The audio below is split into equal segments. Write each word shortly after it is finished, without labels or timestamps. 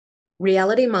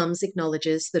Reality Mums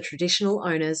acknowledges the traditional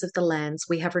owners of the lands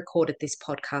we have recorded this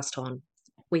podcast on.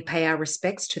 We pay our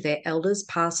respects to their elders,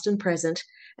 past and present,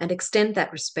 and extend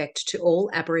that respect to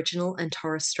all Aboriginal and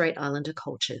Torres Strait Islander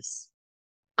cultures.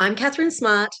 I'm Catherine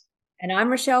Smart. And I'm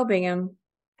Rochelle Bingham.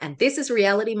 And this is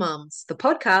Reality Mums, the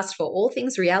podcast for all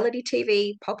things reality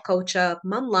TV, pop culture,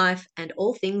 mum life, and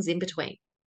all things in between.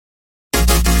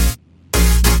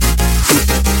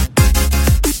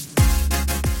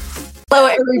 Hello,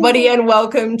 everybody, and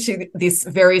welcome to this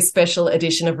very special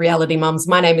edition of Reality Mums.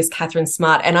 My name is Catherine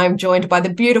Smart, and I'm joined by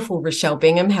the beautiful Rochelle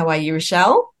Bingham. How are you,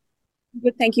 Rochelle?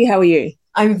 Good, thank you. How are you?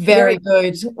 I'm very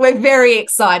good. We're very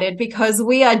excited because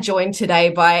we are joined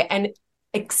today by an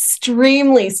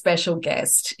extremely special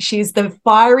guest. She's the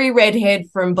fiery redhead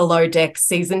from Below Deck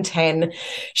season 10.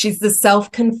 She's the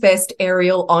self-confessed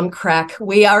Ariel on crack.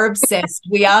 We are obsessed.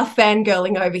 We are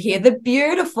fangirling over here. The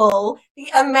beautiful, the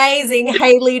amazing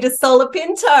Hayley De Sola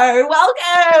Pinto.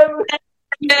 Welcome.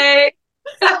 Hey.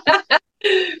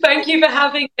 Thank you for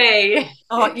having me.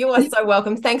 Oh, you are so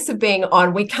welcome. Thanks for being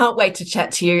on. We can't wait to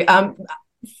chat to you.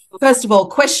 First of all,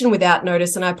 question without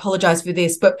notice, and I apologise for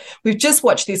this, but we've just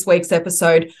watched this week's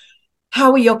episode.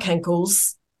 How are your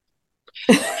cankles?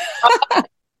 The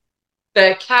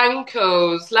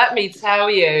cankles, let me tell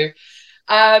you.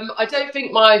 I don't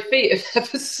think my feet have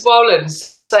ever swollen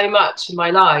so much in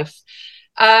my life.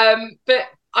 But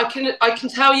I can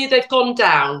tell you they've gone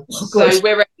down. Oh, so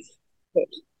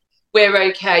we're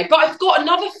okay. But I've got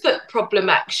another foot problem,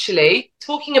 actually.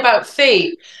 Talking about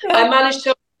feet, yeah. I managed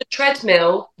to the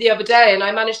treadmill the other day and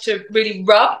I managed to really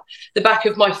rub the back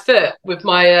of my foot with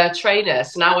my trainer.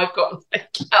 So now I've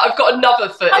got another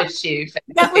foot issue.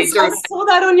 I saw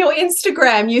that on your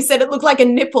Instagram. You said it looked like a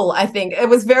nipple, I think. It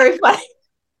was very funny.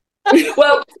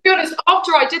 Well, to be honest,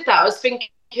 after I did that, I was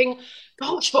thinking,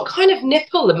 gosh, what kind of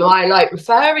nipple am I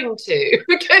referring to?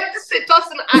 Because it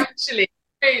doesn't actually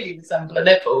really resemble a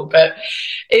nipple, but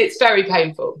it's very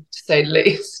painful, to say the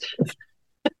least.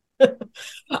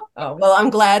 Oh, well,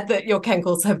 I'm glad that your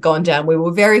cankles have gone down. We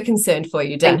were very concerned for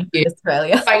you down here in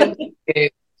Australia. Thank you.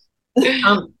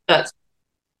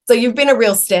 So you've been a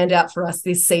real standout for us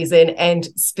this season, and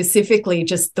specifically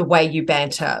just the way you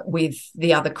banter with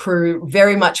the other crew,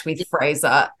 very much with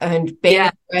Fraser, and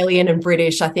being Australian and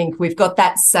British. I think we've got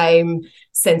that same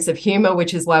sense of humour,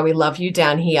 which is why we love you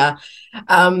down here.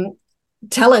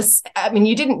 Tell us, I mean,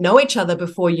 you didn't know each other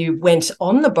before you went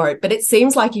on the boat, but it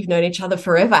seems like you've known each other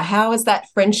forever. How has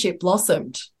that friendship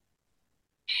blossomed?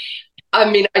 I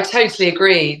mean, I totally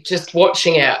agree. Just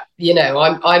watching it,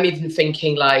 I'm even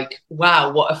thinking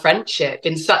wow, what a friendship.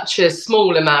 In such a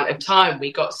small amount of time,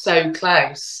 we got so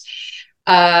close.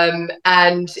 And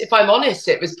if I'm honest,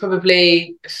 it was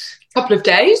probably a couple of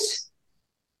days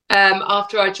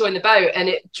after I joined the boat,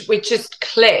 and we just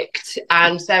clicked,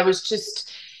 and there was just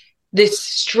this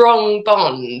strong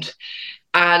bond,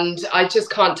 and I just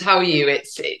can't tell you,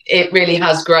 it really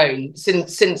has grown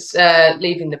since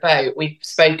leaving the boat. We've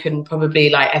spoken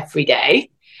probably every day,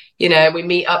 we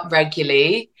meet up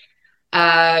regularly,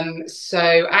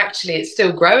 so actually it's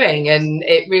still growing, and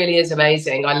it really is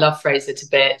amazing. I love Fraser to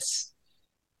bits.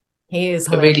 He is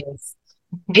hilarious.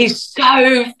 He's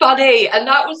so funny, and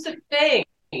that was the thing,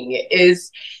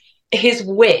 is his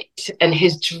wit and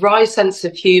his dry sense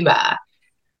of humor.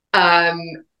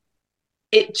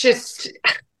 It just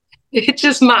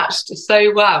matched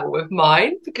so well with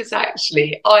mine, because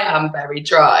actually I am very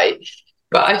dry,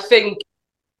 but I think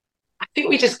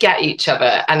we just get each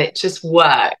other, and it just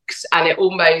works, and it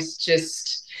almost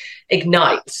just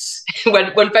ignites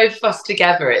when both of us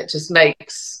together. It just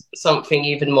makes something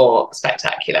even more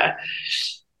spectacular.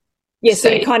 Yeah, so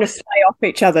you kind of play off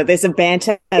each other. There's a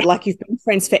banter, like you've been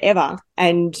friends forever,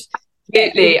 and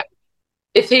absolutely.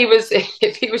 If he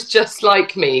was just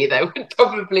like me, there would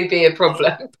probably be a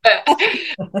problem. But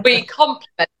we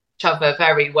complement each other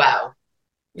very well,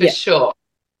 for sure.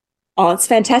 Oh, it's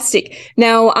fantastic.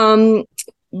 Now,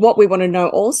 what we want to know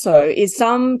also is,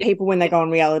 some people, when they go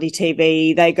on reality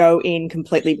TV, they go in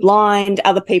completely blind.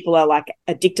 Other people are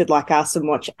addicted like us and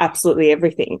watch absolutely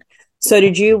everything. So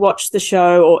did you watch the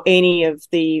show or any of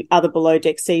the other Below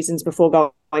Deck seasons before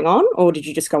going on, or did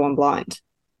you just go on blind?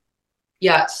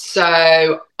 Yeah,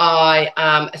 so I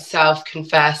am a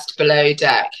self-confessed Below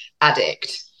Deck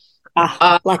addict.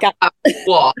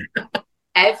 What?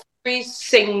 Every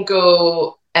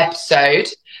single episode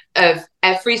of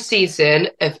every season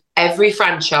of every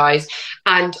franchise,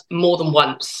 and more than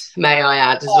once, may I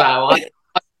add as well. I'm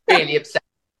really obsessed.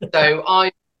 So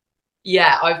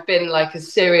I've been a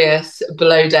serious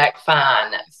Below Deck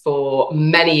fan for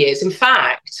many years. In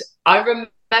fact, I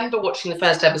remember watching the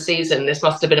first ever season. This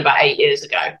must have been about 8 years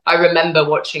ago. I remember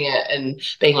watching it and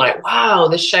being like, wow,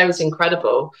 this show is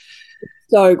incredible.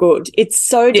 So good. It's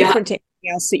so different to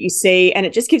anything else that you see, and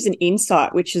it just gives an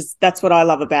insight, that's what I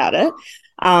love about it.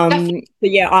 But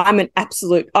yeah,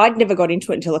 I'd never got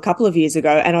into it until a couple of years ago,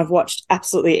 and I've watched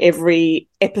absolutely every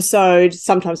episode,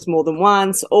 sometimes more than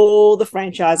once, all the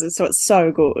franchises. So it's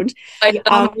so good.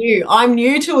 I'm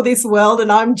new to this world,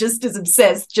 and I'm just as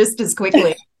obsessed, just as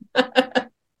quickly.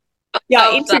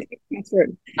 Yeah,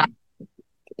 Catherine.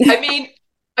 I mean,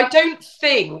 I don't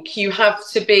think you have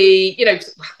to be,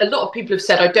 a lot of people have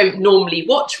said, I don't normally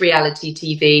watch reality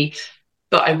TV,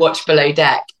 but I watch Below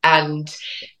Deck. And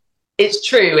it's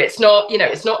true. It's not,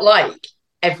 it's not like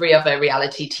every other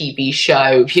reality TV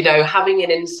show, having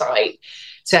an insight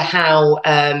to how,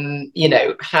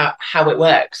 how it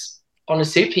works on a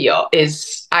super yacht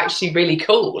is actually really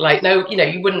cool. Like, no,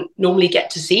 you wouldn't normally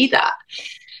get to see that.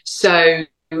 So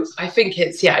I think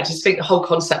I just think the whole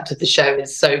concept of the show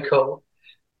is so cool.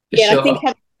 Yeah, sure. I think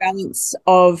having a balance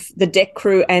of the deck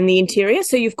crew and the interior,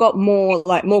 so you've got more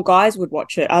guys would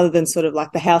watch it, other than sort of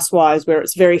like the Housewives where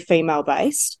it's very female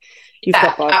based. You've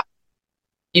got both.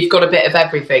 You've got a bit of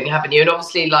everything, haven't you? And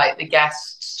obviously, like the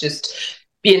guests, just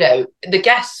the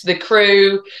guests, the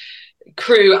crew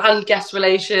and guest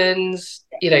relations,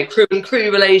 crew and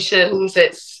crew relations.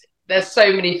 There's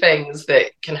so many things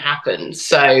that can happen.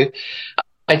 So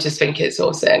I just think it's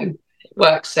awesome. It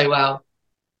works so well.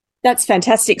 That's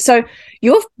fantastic. So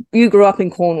you grew up in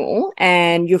Cornwall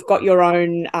and you've got your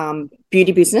own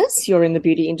beauty business. You're in the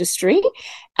beauty industry.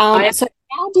 So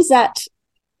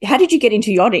how did you get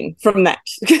into yachting from that?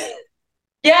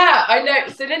 Yeah, I know.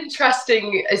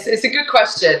 It's a good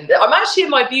question. I'm actually in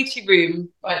my beauty room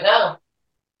right now.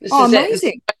 This is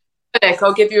amazing.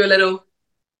 I'll give you a little,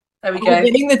 there we go. We're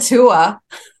getting the tour.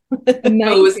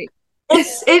 Amazing.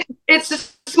 It's a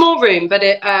small room, but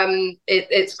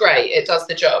it's great. It does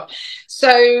the job.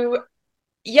 So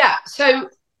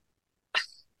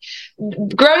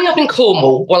growing up in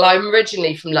Cornwall, well, I'm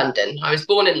originally from London. I was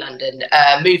born in London,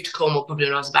 moved to Cornwall probably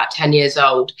when I was about 10 years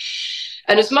old.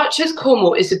 And as much as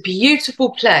Cornwall is a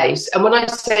beautiful place, and when I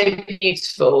say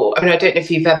beautiful, I mean, I don't know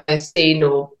if you've ever seen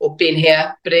or been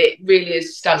here, but it really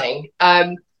is stunning.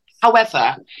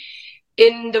 However,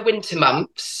 in the winter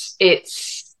months,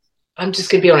 I'm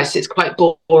just going to be honest, it's quite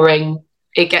boring.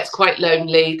 It gets quite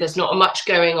lonely. There's not much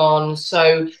going on.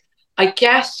 So I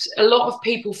guess a lot of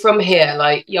people from here,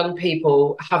 like young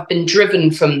people, have been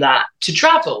driven from that to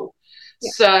travel.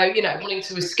 Yeah. So, wanting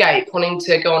to escape, wanting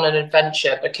to go on an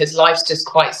adventure because life's just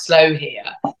quite slow here.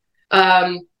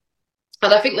 And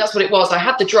I think that's what it was. I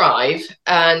had the drive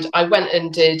and I went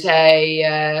and did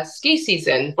a ski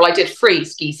season. Well, I did 3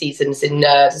 ski seasons in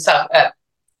the south,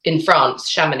 in France,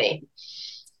 Chamonix.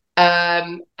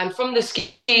 And from the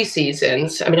ski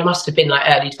seasons, I mean, I must have been like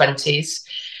early 20s,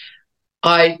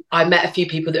 I met a few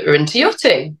people that were into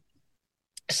yachting.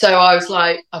 So I was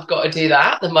like, I've got to do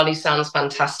that. The money sounds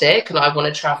fantastic and I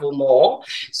want to travel more.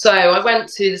 So I went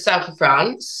to the south of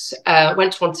France,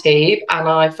 went to Antibes, and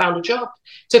I found a job.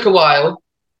 Took a while.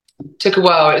 It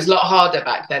was a lot harder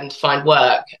back then to find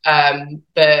work.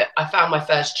 But I found my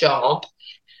first job.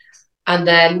 And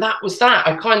then that was that.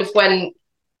 I kind of went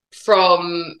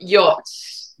from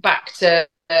yachts back to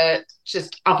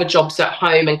just other jobs at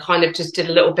home and kind of just did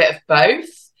a little bit of both.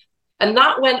 And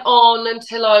that went on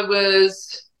until I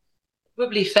was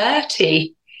probably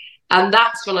 30. And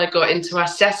that's when I got into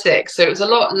aesthetics. So it was a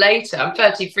lot later. I'm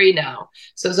 33 now.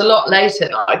 So it was a lot later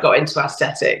that I got into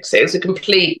aesthetics. It was a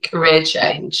complete career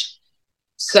change.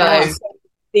 So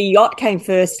the yacht came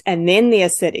first and then the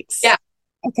aesthetics. Yeah.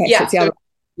 Okay. Yeah. So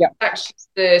actually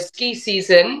the ski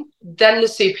season, then the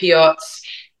super yachts,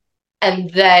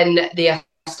 and then the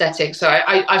aesthetics. So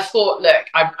I thought, look,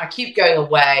 I keep going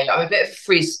away. I'm a bit of a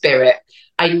free spirit.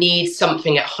 I need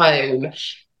something at home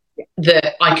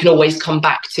that I can always come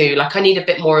back to. Like, I need a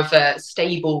bit more of a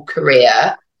stable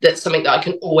career. That's something that I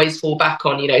can always fall back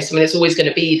on, something that's always going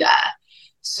to be there.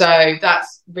 So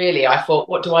that's really, I thought,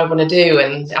 what do I want to do?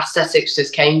 And aesthetics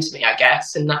just came to me, I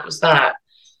guess. And that was that.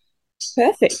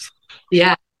 Perfect.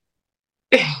 Yeah.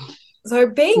 So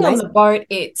being on the boat,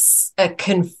 it's a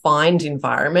confined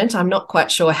environment. I'm not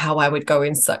quite sure how I would go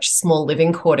in such small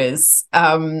living quarters.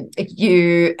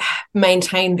 You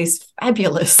maintain this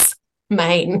fabulous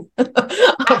mane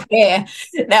of hair.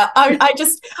 Now,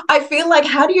 I feel like,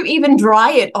 how do you even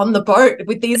dry it on the boat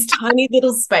with these tiny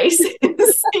little spaces?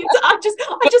 I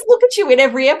just look at you in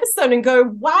every episode and go,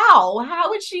 wow,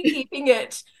 how is she keeping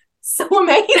it so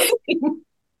amazing?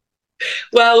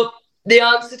 Well, the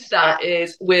answer to that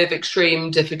is with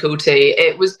extreme difficulty.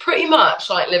 It was pretty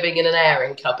much like living in an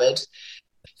airing cupboard.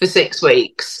 for 6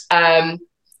 weeks. And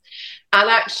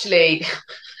actually,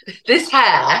 this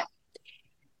hair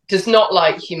does not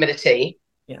like humidity.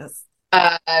 Yes.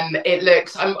 It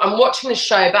looks, I'm watching the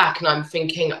show back and I'm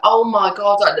thinking, oh my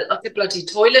God, I look like a bloody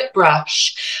toilet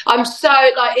brush. I'm so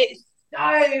like, it's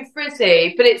so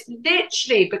frizzy, but it's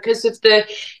literally because of the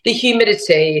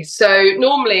humidity. So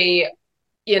normally,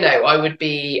 you know, I'd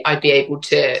be able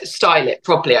to style it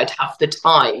properly. I'd have the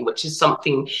time, which is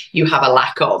something you have a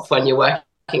lack of when you're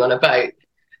working on a boat.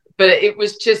 But it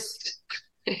was just,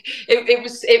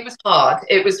 it was hard.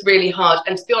 It was really hard.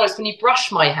 And to be honest, when you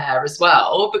brush my hair as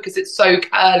well, because it's so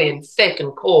curly and thick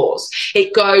and coarse,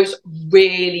 it goes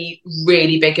really,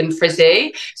 really big and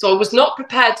frizzy. So I was not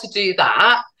prepared to do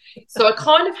that. So I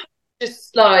kind of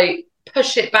just like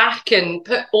push it back and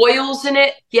put oils in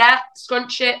it. Yeah,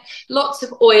 scrunch it. Lots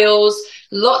of oils,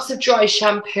 lots of dry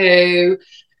shampoo.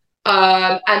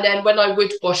 And then when I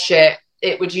would wash it,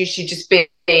 it would usually just be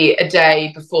a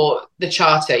day before the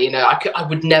charter. You know, I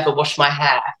would never wash my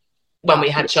hair when we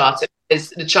had charter, because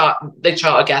the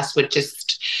charter guests would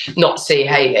just not see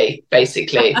Hayley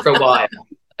basically for a while.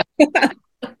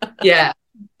 Yeah.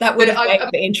 That would have made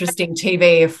the interesting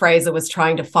TV if Fraser was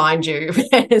trying to find you.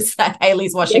 Is that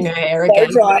Hayley's washing her hair again?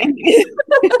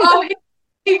 Oh,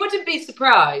 he wouldn't be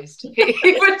surprised.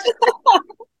 He would.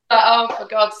 Oh, for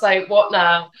God's sake, what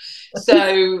now?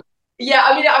 So, yeah,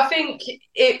 I mean, I think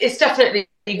it's definitely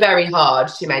very hard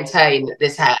to maintain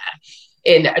this hair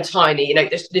in a tiny, you know,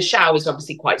 the shower is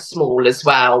obviously quite small as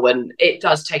well, and it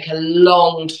does take a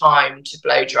long time to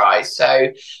blow dry. So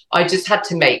I just had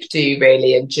to make do,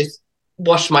 really, and just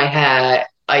wash my hair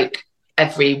like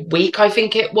every week, I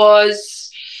think it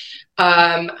was.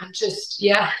 And just,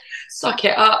 yeah, suck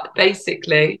it up,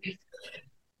 basically.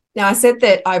 Now, I said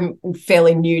that I'm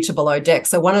fairly new to Below Deck.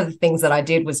 So one of the things that I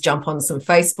did was jump on some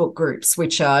Facebook groups,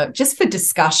 which are just for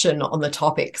discussion on the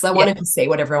topic, because I wanted to see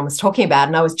what everyone was talking about.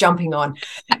 And I was jumping on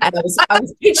and I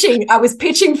was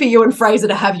pitching for you and Fraser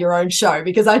to have your own show,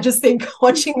 because I just think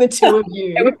watching the two of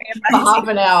you for half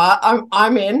an hour,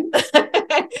 I'm in.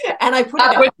 And I put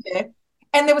it out there.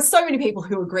 And there were so many people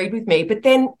who agreed with me. But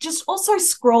then just also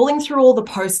scrolling through all the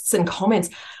posts and comments,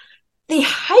 the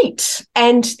hate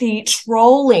and the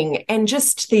trolling and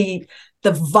just the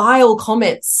vile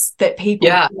comments that people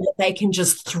that they can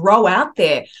just throw out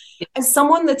there. As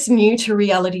someone that's new to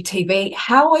reality TV,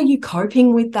 how are you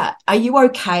coping with that? Are you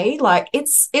okay? Like,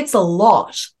 it's a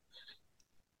lot.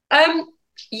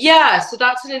 Yeah, so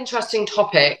that's an interesting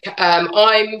topic.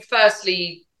 I'm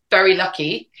firstly very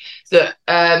lucky that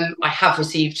I have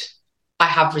received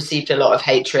a lot of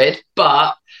hatred,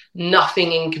 but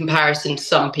nothing in comparison to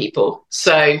some people.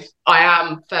 So I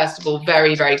am, first of all,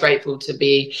 very, very grateful to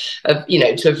be,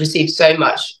 to have received so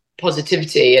much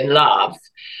positivity and love.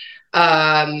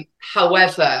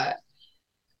 However,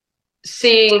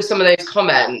 seeing some of those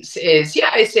comments it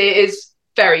is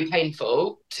very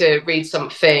painful to read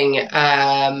something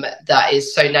that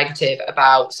is so negative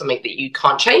about something that you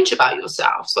can't change about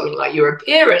yourself, something like your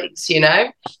appearance, you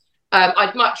know.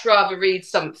 I'd much rather read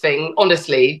something,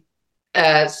 honestly,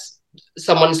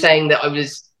 someone saying that I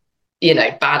was,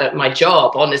 bad at my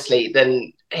job, honestly,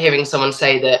 than hearing someone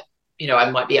say that,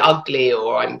 I might be ugly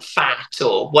or I'm fat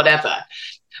or whatever.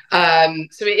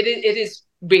 So it is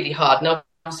really hard. Now,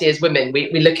 obviously, as women,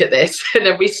 we look at this and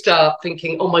then we start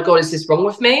thinking, oh my God, is this wrong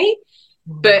with me?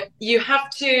 But you have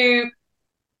to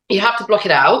block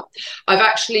it out. I've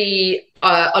actually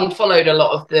unfollowed a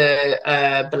lot of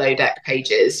the Below Deck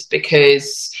pages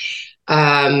because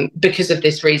of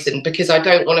this reason, because I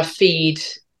don't want to feed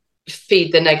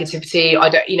the negativity. I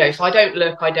don't, if I don't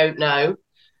look, I don't know.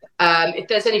 If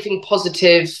there's anything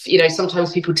positive,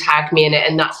 sometimes people tag me in it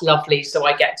and that's lovely. So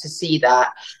I get to see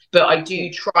that, but I do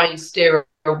try and steer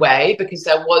away, because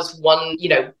there was one,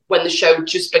 when the show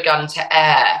just begun to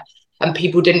air and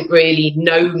people didn't really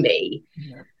know me.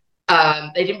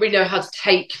 They didn't really know how to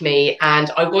take me,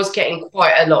 and I was getting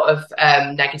quite a lot of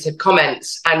negative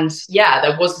comments. And yeah,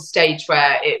 there was a stage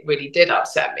where it really did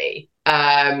upset me,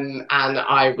 and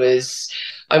I was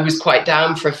quite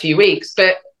down for a few weeks.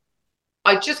 But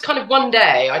I just kind of one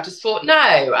day I just thought,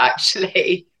 no,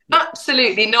 actually,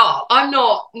 absolutely not. I'm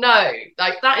not. No,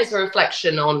 like, that is a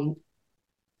reflection on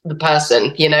the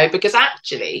person, because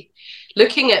actually,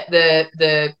 looking at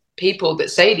the people that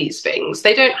say these things,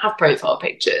 they don't have profile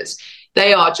pictures.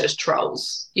 They are just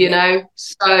trolls,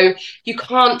 so you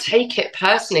can't take it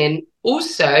personally. And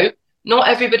also, not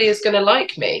everybody is going to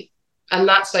like me, and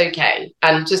that's okay.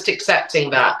 And just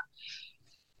accepting that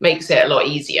makes it a lot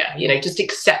easier, just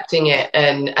accepting it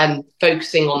and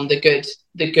focusing on the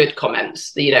good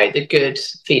comments, the good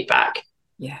feedback.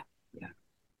 Yeah,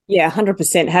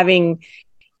 100%. Having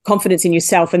confidence in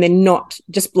yourself, and then not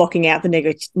just blocking out the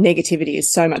negativity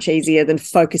is so much easier than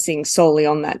focusing solely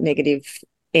on that negative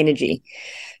energy.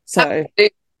 So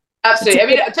absolutely. I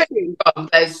mean, don't get me wrong,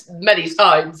 there's many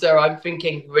times where I'm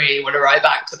thinking, really want to write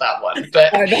back to that one, but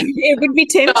it would be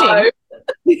tempting. No,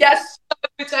 yes,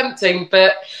 so tempting,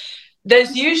 but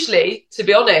there's usually, to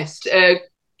be honest,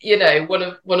 one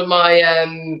of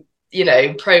my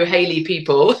pro Hayley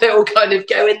people that will kind of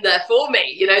go in there for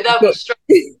me. They'll be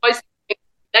struggling by something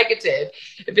negative.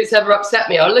 If it's ever upset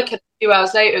me, I'll look at it a few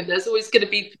hours later and there's always going to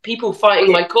be people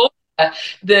fighting my corner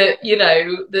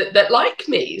that like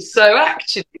me. So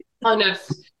actually it kind of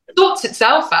sorts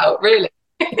itself out, really.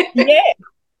 Yeah.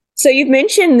 So you've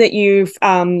mentioned that you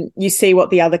see what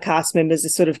the other cast members are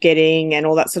sort of getting and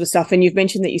all that sort of stuff, and you've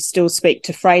mentioned that you still speak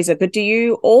to Fraser, but do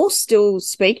you all still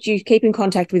speak? Do you keep in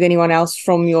contact with anyone else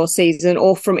from your season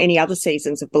or from any other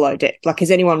seasons of Below Deck? Like,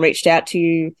 has anyone reached out to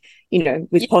you,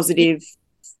 with positive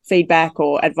feedback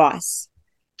or advice?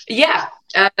 Yeah,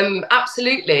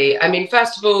 absolutely. I mean,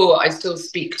 first of all, I still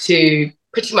speak to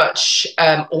pretty much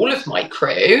all of my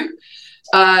crew.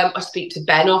 I speak to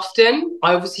Ben often.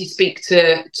 I obviously speak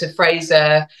to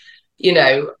Fraser,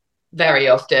 very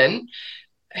often.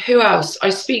 Who else?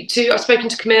 I've spoken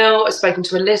to Camille. I've spoken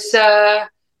to Alyssa.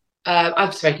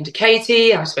 I've spoken to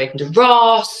Katie. I've spoken to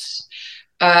Ross.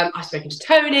 I've spoken to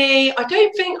Tony. I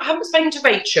haven't spoken to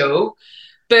Rachel,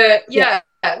 but yeah.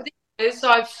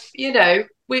 So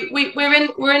we're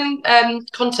in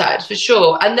contact for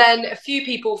sure. And then a few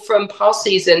people from past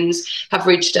seasons have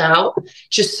reached out.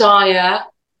 Josiah,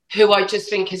 who I just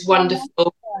think is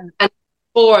wonderful. And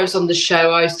before I was on the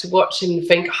show, I used to watch him and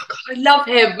think, oh God, I love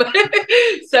him.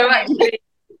 So actually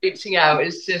reaching out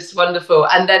is just wonderful.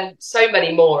 And then so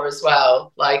many more as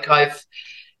well. Like I've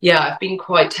been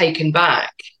quite taken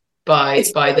back by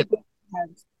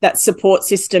that support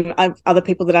system of other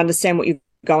people that understand what you're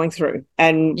going through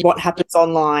and what happens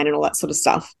online and all that sort of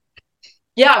stuff.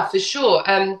 Yeah, for sure.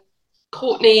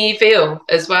 Courtney Veal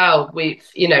as well. We've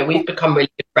become really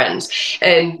good friends.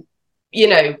 And,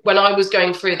 when I was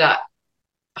going through that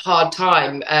hard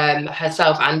time,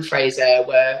 herself and Fraser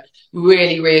were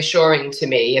really reassuring to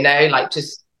me,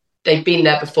 just they've been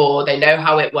there before. They know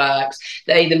how it works.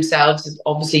 They themselves have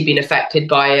obviously been affected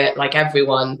by it, like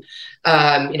everyone,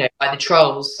 by the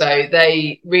trolls. So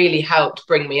they really helped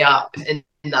bring me up in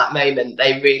that moment.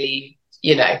 They really,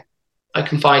 I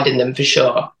confide in them for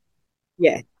sure.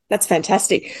 Yeah, that's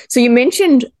fantastic. So you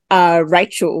mentioned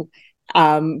Rachel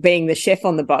being the chef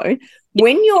on the boat.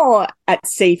 When you're at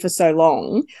sea for so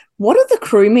long, what are the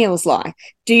crew meals like?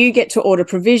 Do you get to order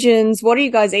provisions? What are you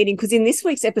guys eating? Because in this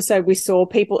week's episode, we saw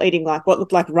people eating like what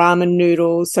looked like ramen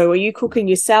noodles. So are you cooking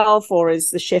yourself or is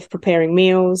the chef preparing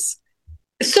meals?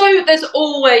 So there's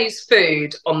always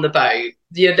food on the boat.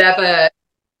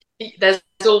 There's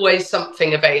always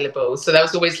something available. So there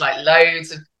was always like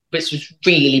loads of, which was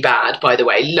really bad, by the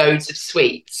way, loads of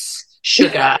sweets,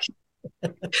 sugar.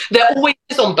 There always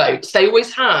is on boats. They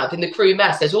always have in the crew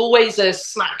mess. There's always a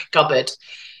snack cupboard,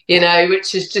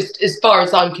 which is just, as far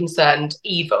as I'm concerned,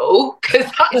 evil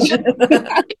because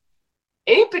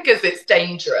it's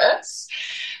dangerous.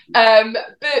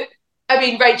 But I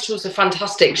mean, Rachel's a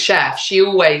fantastic chef. She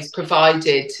always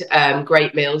provided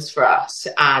great meals for us,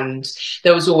 and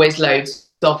there was always loads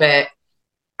of it.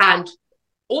 And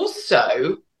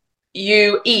also,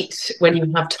 you eat when you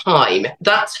have time.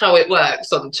 That's how it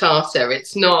works on the charter.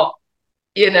 It's not,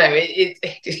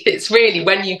 it's really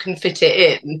when you can fit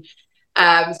it in.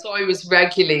 So I was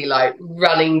regularly like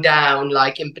running down,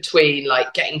 like in between,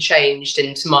 like getting changed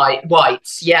into my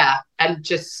whites, and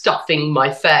just stuffing my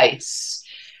face.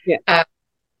 Yeah.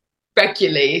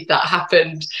 Regularly that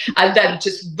happened, and then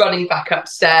just running back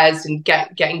upstairs and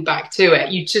getting back to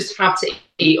it. You just have to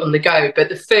eat on the go, but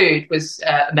the food was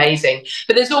amazing.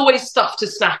 But there's always stuff to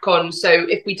snack on, so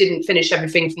if we didn't finish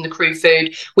everything from the crew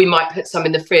food, we might put some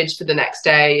in the fridge for the next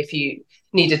day if you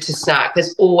needed to snack.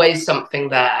 There's always something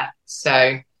there.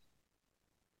 So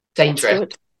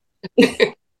dangerous.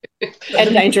 And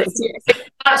dangerous.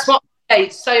 That's what I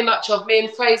ate so much of. Me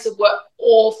and Fraser were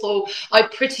awful. I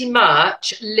pretty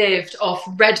much lived off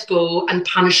Red Bull and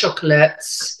pan of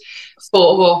chocolates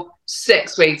for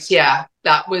 6 weeks. Yeah,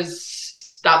 that was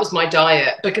my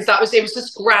diet because it was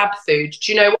just grab food.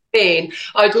 Do you know what I mean?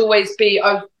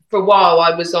 For a while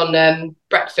I was on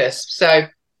breakfast, so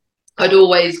I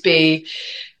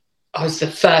was the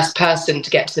first person to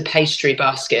get to the pastry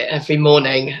basket every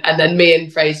morning, and then me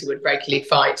and Fraser would regularly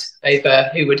fight over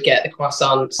who would get the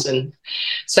croissants. And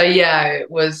so, it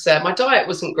was my diet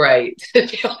wasn't great, to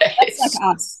be honest. That's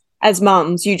like us as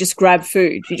mums. You just grab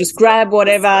food. You just grab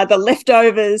whatever, the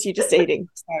leftovers, you're just eating.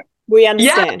 So we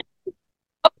understand.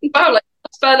 wow, like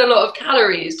burn a lot of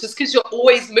calories just because you're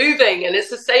always moving. And it's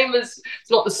the same as,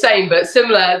 it's not the same, but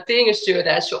similar, being a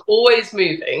stewardess, you're always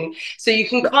moving. So you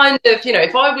can kind of,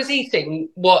 if I was eating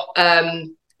what I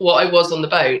was on the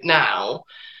boat now,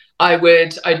 I'd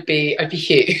be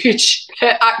huge.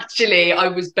 Actually, I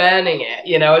was burning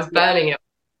it, I was burning it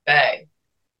all day,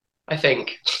 I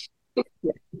think.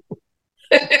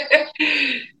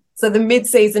 So the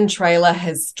mid-season trailer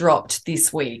has dropped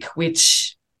this week,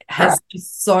 which has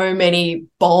just so many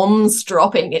bombs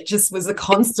dropping. It just was a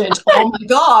constant, oh my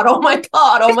God, oh my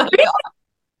God, oh my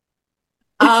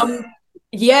God.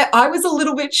 Yeah, I was a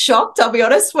little bit shocked, I'll be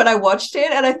honest, when I watched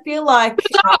it. And I feel like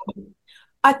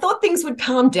I thought things would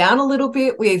calm down a little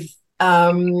bit with,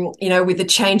 with the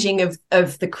changing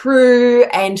of the crew.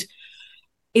 And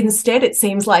instead, it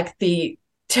seems like the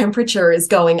temperature is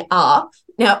going up.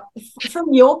 Now,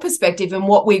 from your perspective and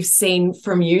what we've seen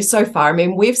from you so far, I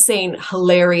mean, we've seen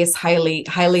hilarious Hayley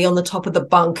on the top of the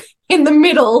bunk in the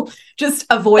middle, just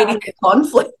avoiding the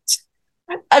conflict.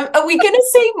 Are we going to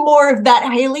see more of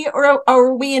that, Hayley, or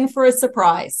are we in for a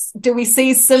surprise? Do we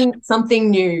see something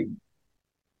new?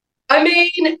 I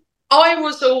mean, I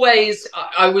was always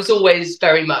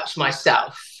very much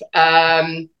myself.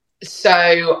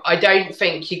 So I don't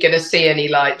think you're going to see any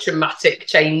like dramatic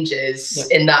changes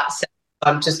in that sense.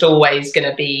 I'm just always going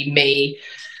to be me.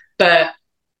 But,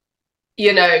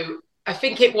 I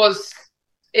think it was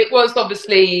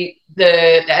obviously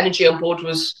the energy on board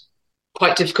was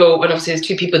quite difficult when obviously there's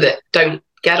two people that don't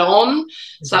get on.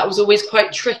 So that was always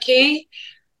quite tricky.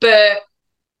 But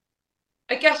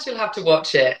I guess you'll have to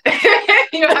watch it.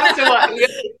 You have to watch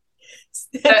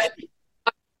it.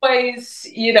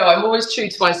 I'm always true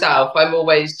to myself. I'm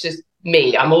always just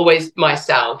me. I'm always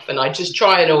myself. And I just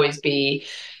try and always be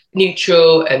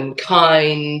neutral and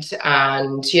kind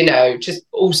and, just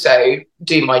also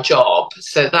do my job.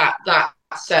 So that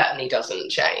certainly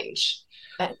doesn't change.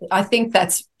 I think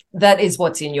that is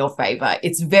what's in your favor.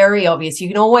 It's very obvious. You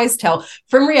can always tell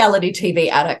from reality TV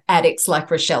addicts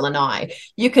like Rochelle and I,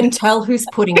 you can tell who's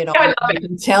putting it on. You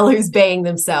can tell who's being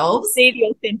themselves. See the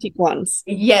authentic ones.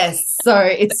 Yes. So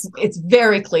it's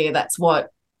very clear that's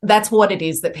what it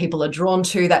is that people are drawn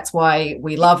to. That's why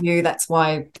we love you. That's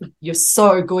why you're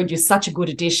so good. You're such a good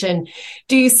addition.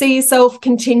 Do you see yourself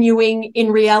continuing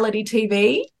in reality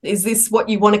TV? Is this what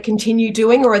you want to continue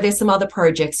doing, or are there some other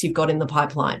projects you've got in the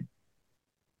pipeline?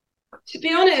 To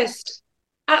be honest,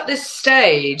 at this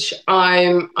stage,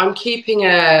 I'm keeping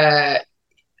my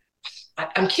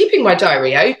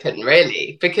diary open,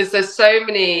 really, because there's so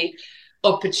many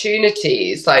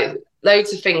opportunities. Like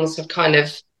loads of things have kind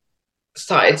of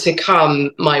started to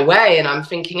come my way, and I'm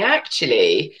thinking,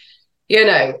 actually,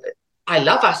 I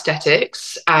love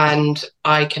aesthetics, and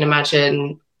I can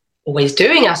imagine always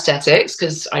doing aesthetics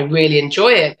because I really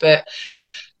enjoy it. But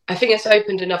I think it's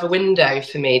opened another window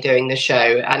for me doing the show,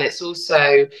 and it's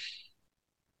also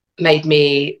made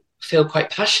me feel quite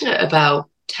passionate about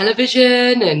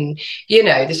television, and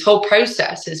this whole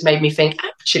process has made me think,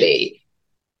 actually,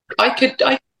 I could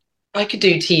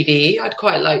do TV. I'd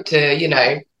quite like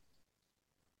to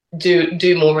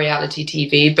do more reality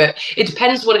TV, but it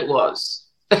depends what it was.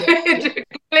 It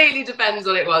completely depends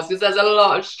what it was, because there's a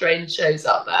lot of strange shows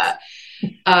out there.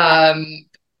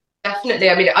 Definitely.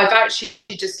 I mean, I've actually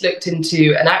just looked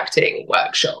into an acting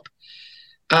workshop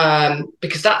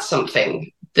because that's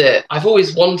something that I've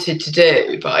always wanted to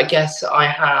do, but I guess I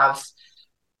have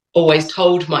always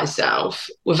told myself,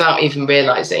 without even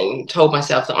realizing,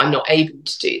 that I'm not able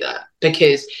to do that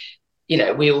because,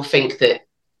 we all think that,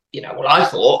 I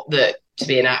thought that to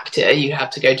be an actor, you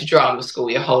have to go to drama school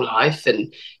your whole life,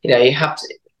 and, you have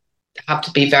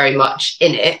to be very much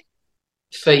in it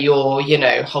for your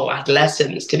whole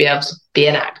adolescence to be able to be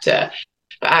an actor.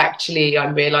 But actually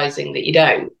I'm realizing that you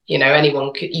don't, you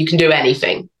can do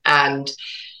anything. And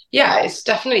it's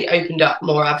definitely opened up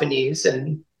more avenues,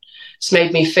 and it's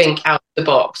made me think out of the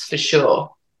box for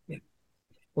sure.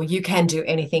 Well, you can do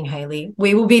anything, Hayley.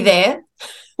 We will be there.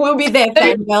 We'll be there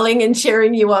fangirling and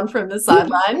cheering you on from the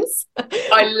sidelines.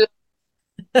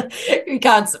 We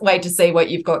can't wait to see what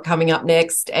you've got coming up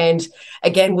next. And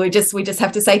again, we just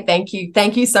have to say thank you.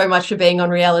 Thank you so much for being on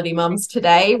Reality Mums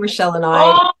today, Rochelle and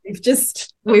I.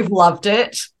 We've loved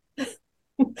it.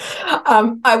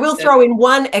 I will throw in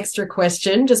one extra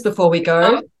question just before we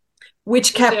go.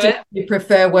 Which captain do you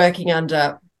prefer working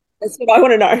under? That's what I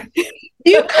want to know.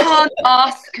 You can't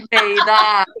ask me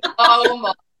that. Oh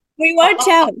my! We won't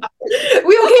tell. We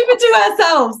will keep it to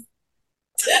ourselves.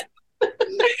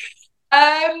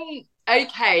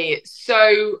 Okay,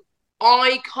 so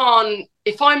I can't,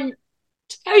 if I'm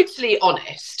totally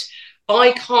honest,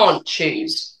 I can't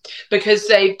choose because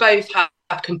they both have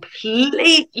have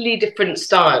completely different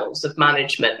styles of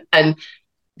management, and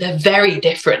they're very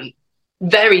different,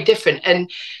 very different.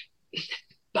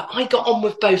 But I got on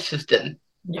with both of them.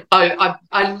 Yeah.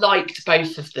 I liked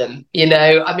both of them. You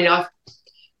know, I mean, I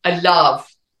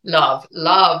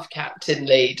love Captain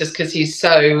Lee, just because he's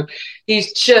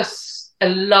just a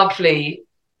lovely,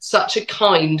 such a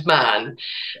kind man.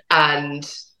 And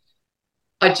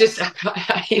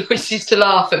he always used to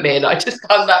laugh at me, and I just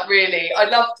found that I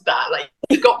loved that. Like,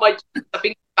 he got my, I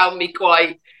think he found me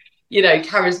quite, you know,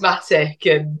 charismatic,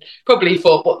 and probably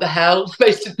thought, what the hell,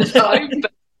 most of the time.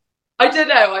 But I don't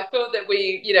know, I thought that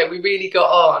we really got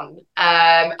on.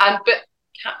 But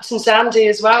Captain Sandy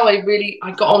as well, I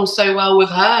got on so well with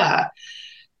her.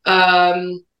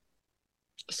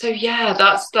 So yeah,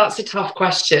 that's a tough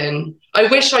question. I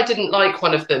wish I didn't like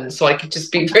one of them, so I could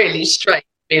just be really straight.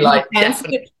 Like,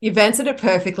 you've answered it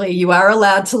perfectly. You are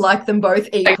allowed to like them both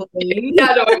equally.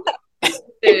 Yeah, no, I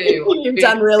do. You've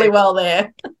done really well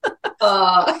there.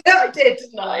 I did,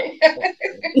 didn't I?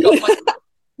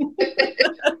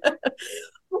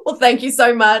 Well, thank you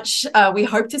so much. We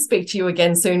hope to speak to you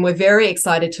again soon. We're very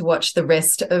excited to watch the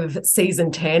rest of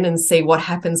season 10 and see what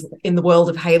happens in the world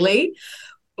of Hayley.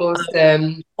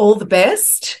 Awesome. All the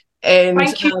best. And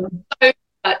thank you so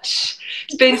much.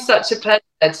 It's been such a pleasure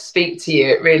to speak to you.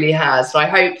 It really has. So I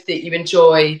hope that you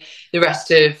enjoy the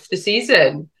rest of the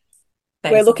season.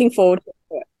 Thanks. We're looking forward to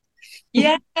it.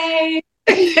 Yay!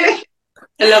 I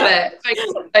love it. Thank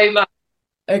you so much.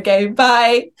 Okay,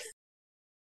 bye.